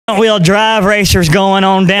Wheel drive racers going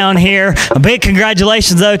on down here. A big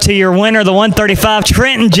congratulations though to your winner, the 135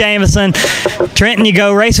 Trenten Jamieson. Trenten, you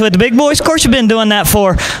go racing with the big boys. Of course, you've been doing that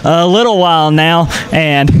for a little while now,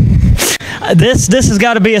 and this has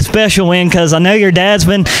got to be a special win because I know your dad's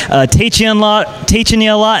been teaching you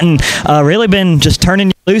a lot, and really been just turning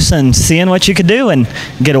you loose and seeing what you could do and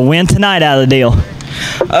get a win tonight out of the deal.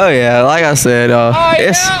 Oh yeah, like I said,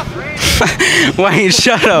 it's Wayne,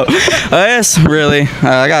 shut up. It's really,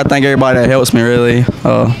 I gotta thank everybody that helps me really,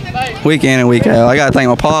 week in and week out. I gotta thank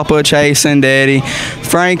my papa, Chase and Daddy,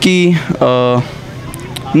 Frankie,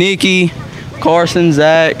 Nikki, Carson,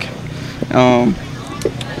 Zach,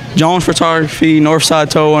 Jones Photography, Northside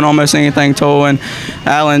Towing, Almost Anything Towing,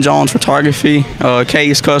 Alan Jones Photography,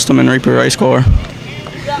 Case Custom and Reaper Race Car.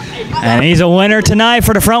 And he's a winner tonight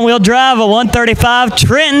for the front wheel drive, a 135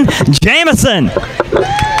 Trenten Jamieson.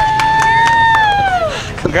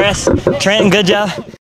 Congrats, Trenten, good job.